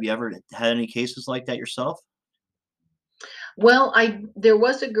before? Have you ever had any cases like that yourself? Well, I there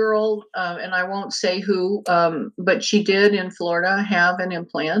was a girl, and I won't say who, but she did in Florida have an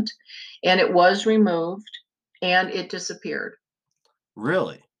implant, and it was removed, and it disappeared.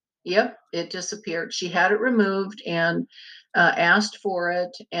 Really? Yep, it disappeared. She had it removed and asked for it,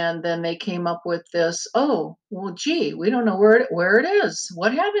 and then they came up with this. Oh, well, gee, we don't know where it is.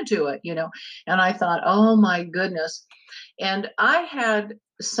 What happened to it? And I thought, oh my goodness. And I had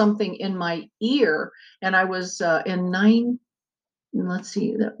something in my ear, and I was in let's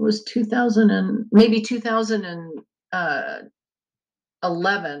see, that was 2000 and maybe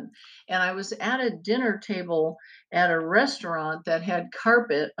 2011, and I was at a dinner table at a restaurant that had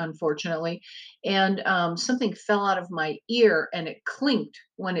carpet, unfortunately, and something fell out of my ear and it clinked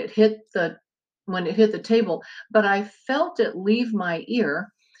when it hit the table, but I felt it leave my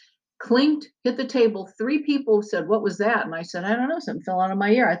ear, clinked, hit the table. Three people said, "What was that?" And I said, "I don't know, something fell out of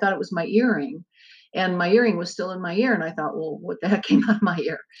my ear. I thought it was my earring." And my earring was still in my ear. And I thought, well, what the heck came out of my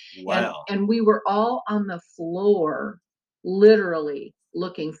ear? And Wow. and we were all on the floor, literally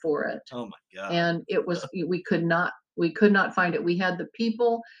looking for it. Oh my god. And we could not find it. We had the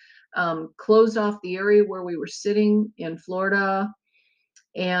people closed off the area where we were sitting in Florida,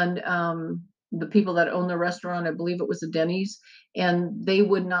 and the people that own the restaurant, I believe it was a Denny's, and they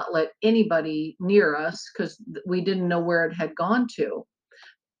would not let anybody near us because we didn't know where it had gone to.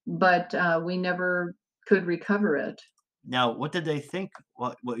 But we never could recover it. Now, what did they think?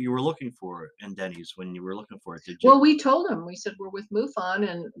 What you were looking for in Denny's when you were looking for it? Did you? Well, we told him, we said, we're with MUFON,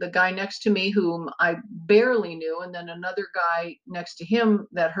 and the guy next to me, whom I barely knew, and then another guy next to him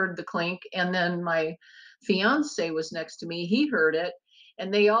that heard the clink, and then my fiance was next to me, he heard it,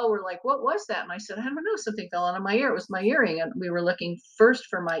 and they all were like, what was that? And I said, I don't know, something fell out of my ear. It was my earring. And we were looking first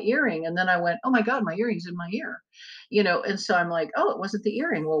for my earring, and then I went, oh my God, my earring's in my ear. And so I'm like, oh, it wasn't the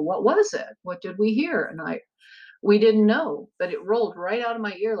earring. Well, what was it? What did we hear? And we didn't know, but it rolled right out of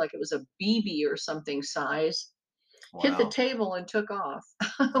my ear like it was a BB or something size, hit the Wow. table and took off.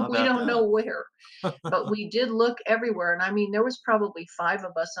 How We about don't that? know where, but we did look everywhere. And I mean, there was probably five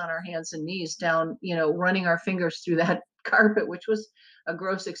of us on our hands and knees down, running our fingers through that carpet, which was a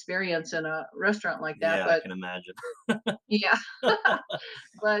gross experience in a restaurant like that. Yeah, I But can imagine. yeah,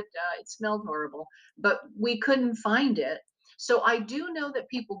 but it smelled horrible. But we couldn't find it. So I do know that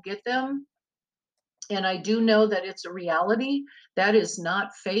people get them, and I do know that it's a reality. That is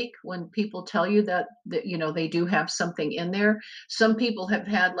not fake when people tell you that they do have something in there. Some people have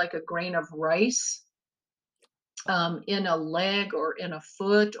had like a grain of rice in a leg or in a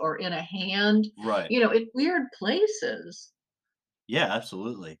foot or in a hand, Right. in weird places. Yeah,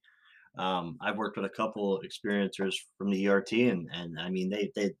 absolutely. I've worked with a couple experiencers from the ERT, and I mean,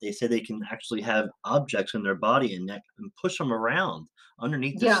 they say they can actually have objects in their body and neck and push them around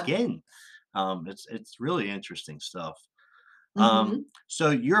underneath the Yeah. skin. It's really interesting stuff. Hmm.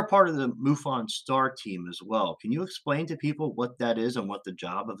 So you're a part of the MUFON Star team as well. Can you explain to people what that is and what the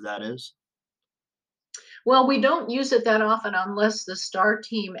job of that is? Well, we don't use it that often unless the STAR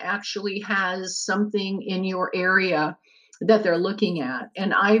team actually has something in your area that they're looking at.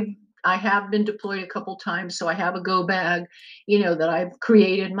 And I have been deployed a couple times, so I have a go bag, that I've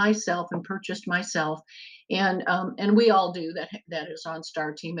created myself and purchased myself. And we all do that. That is on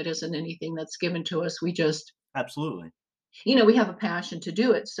STAR team. It isn't anything that's given to us. We just, Absolutely. we have a passion to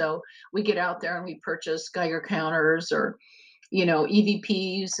do it. So we get out there and we purchase Geiger counters or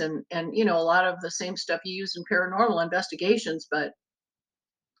EVPs and a lot of the same stuff you use in paranormal investigations. But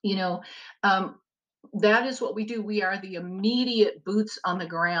you know, um, that is what we do. We are the immediate boots on the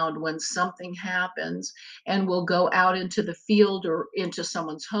ground when something happens, and we'll go out into the field or into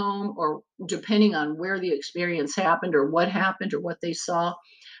someone's home, or depending on where the experience happened or what they saw.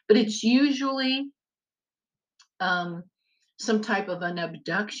 But it's usually um, some type of an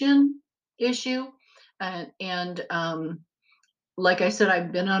abduction issue, and like I said,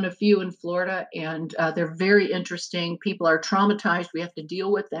 I've been on a few in Florida, and they're very interesting. People are traumatized. We have to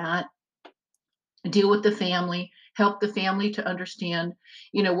deal with that, deal with the family, help the family to understand,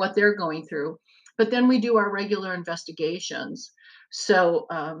 what they're going through. But then we do our regular investigations. So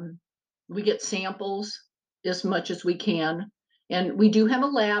we get samples as much as we can. And we do have a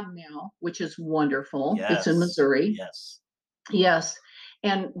lab now, which is wonderful. It's in Yes. Missouri. Yes. Yes.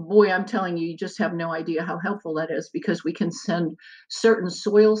 And boy, I'm telling you, you just have no idea how helpful that is, because we can send certain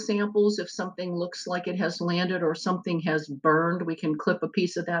soil samples. If something looks like it has landed or something has burned, we can clip a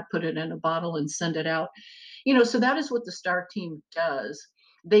piece of that, put it in a bottle, and send it out. So that is what the STAR team does.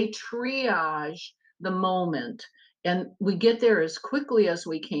 They triage the moment, and we get there as quickly as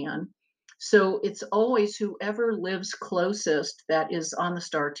we can. So it's always whoever lives closest that is on the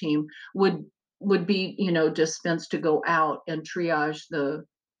STAR team would be, dispensed to go out and triage the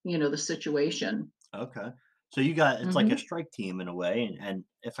situation. Okay. So you got it's like a Hmm. strike team in a way, and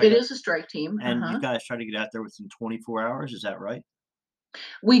if I It got is a strike team. and you Uh-huh. guys try to get out there within 24 hours, is that right?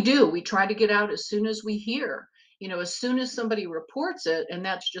 We do. We try to get out as soon as we hear. As soon as somebody reports it, and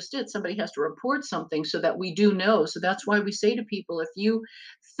that's just it. Somebody has to report something so that we do know. So that's why we say to people, if you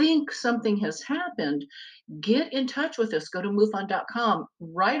think something has happened, get in touch with us. Go to MUFON.com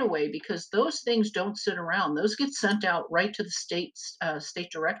right away, because those things don't sit around. Those get sent out right to the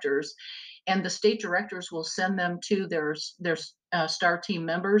state directors, and the state directors will send them to their STAR team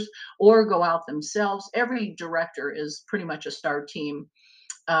members, or go out themselves. Every director is pretty much a STAR team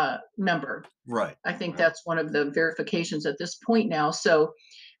member. Right. I think Right. that's one of the verifications at this point now. So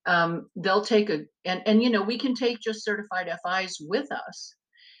they'll take and we can take just certified FIs with us,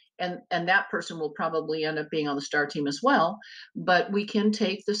 and that person will probably end up being on the STAR team as well. But we can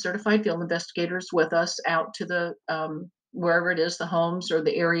take the certified field investigators with us out to the wherever it is, the homes or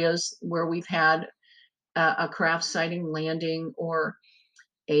the areas where we've had a craft sighting, landing, or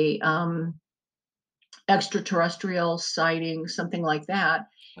a extraterrestrial sighting, something like that.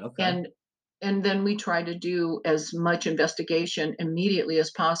 Okay. And then we try to do as much investigation immediately as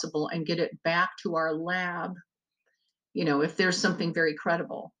possible and get it back to our lab, if there's something very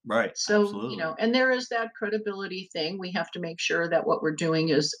credible. Right. So, Absolutely. and there is that credibility thing. We have to make sure that what we're doing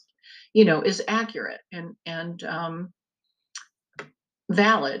is accurate and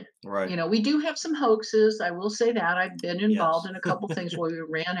valid. Right. We do have some hoaxes. I will say that I've been involved Yes. in a couple things where we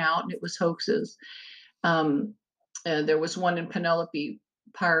ran out and it was hoaxes. Um, there was one in Penelope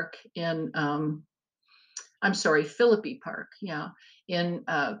Park in I'm sorry, Philippi Park, yeah, in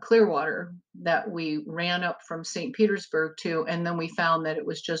Clearwater, that we ran up from St. Petersburg to, and then we found that it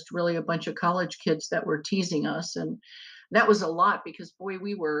was just really a bunch of college kids that were teasing us, and that was a lot because boy,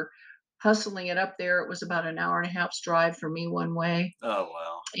 we were hustling it up there. It was about an hour and a half's drive for me one way, Oh,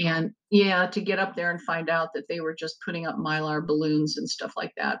 wow. and yeah, to get up there and find out that they were just putting up mylar balloons and stuff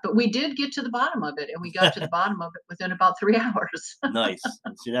like that. But we did get to the bottom of it, and we got to the bottom of it within about 3 hours. Nice.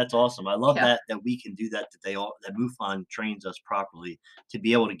 And see, that's awesome. I love Yeah. that we can do that, that MUFON trains us properly to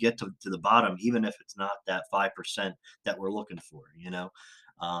be able to get to the bottom, even if it's not that 5% that we're looking for, you know?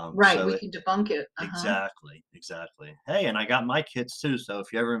 Right, So we it, can debunk it. Uh-huh. exactly, exactly. Hey, and I got my kits too. So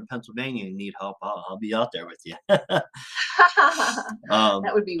if you're ever in Pennsylvania and need help, I'll be out there with you. That um,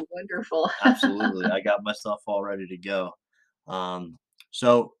 would be wonderful. Absolutely. I got my stuff all ready to go.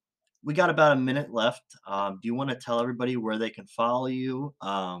 So we got about a minute left. Do you want to tell everybody where they can follow you,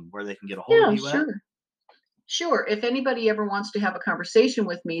 where they can get a hold of Yeah, you at? sure. Sure. If anybody ever wants to have a conversation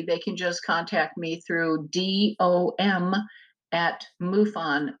with me, they can just contact me through DOM@MUFON.com.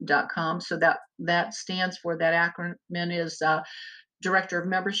 So that stands for, that acronym is Director of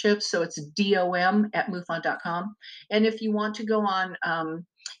Membership. So it's DOM@MUFON.com. And if you want to go on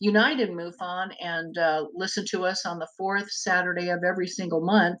United MUFON and listen to us on the fourth Saturday of every single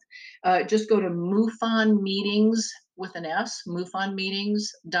month, just go to MUFON Meetings with an S,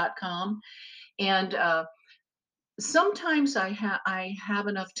 MUFONmeetings.com. And sometimes I have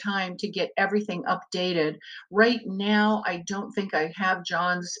enough time to get everything updated. Right now, I don't think I have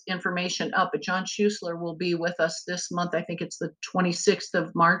John's information up, but John Schuessler will be with us this month. I think it's the 26th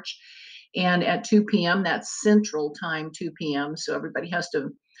of March, and at 2 p.m. That's Central Time, 2 p.m. So everybody has to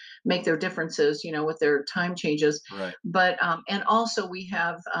make their differences, with their time changes. Right. But and also we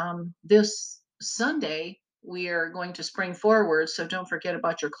have this Sunday, we are going to spring forward, so don't forget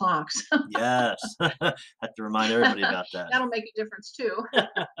about your clocks. Yes. Have to remind everybody about that. That'll make a difference too.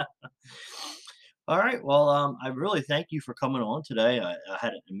 All right. Well, I really thank you for coming on today. I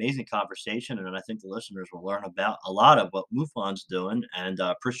had an amazing conversation, and I think the listeners will learn about a lot of what MUFON's doing, and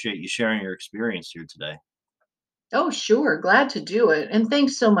appreciate you sharing your experience here today. Oh, sure. Glad to do it. And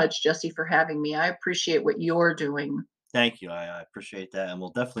thanks so much, Jesse, for having me. I appreciate what you're doing. Thank you. I appreciate that, and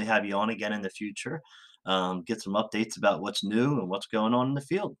we'll definitely have you on again in the future. Get some updates about what's new and what's going on in the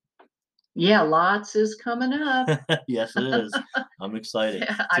field. Yeah, lots is coming up. Yes, it is. I'm excited.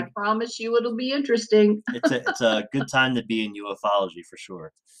 Yeah, I promise you it'll be interesting. It's a good time to be in ufology for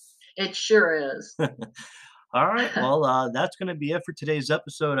sure. It sure is. All right. Well, that's going to be it for today's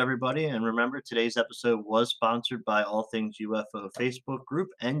episode, everybody. And remember, today's episode was sponsored by All Things UFO Facebook group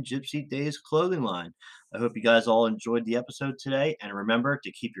and Gypsy Days clothing line. I hope you guys all enjoyed the episode today. And remember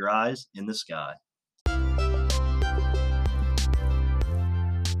to keep your eyes in the sky.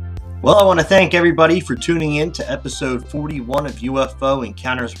 Well, I want to thank everybody for tuning in to episode 41 of UFO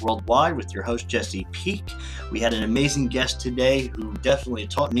Encounters Worldwide with your host, Jesse Peak. We had an amazing guest today who definitely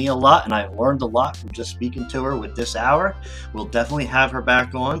taught me a lot, and I learned a lot from just speaking to her with this hour. We'll definitely have her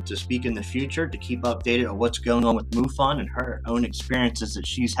back on to speak in the future to keep updated on what's going on with MUFON and her own experiences that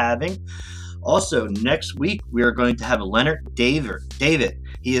she's having. Also, next week, we are going to have Leonard David.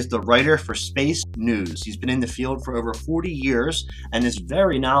 He is the writer for Space News. He's been in the field for over 40 years and is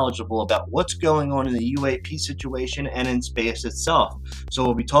very knowledgeable about what's going on in the UAP situation and in space itself. So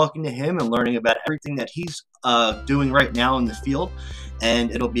we'll be talking to him and learning about everything that he's doing right now in the field.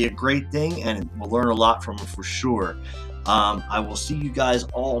 And it'll be a great thing, and we'll learn a lot from him for sure. I will see you guys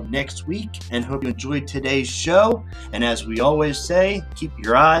all next week and hope you enjoyed today's show. And as we always say, keep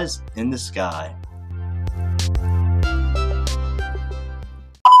your eyes in the sky.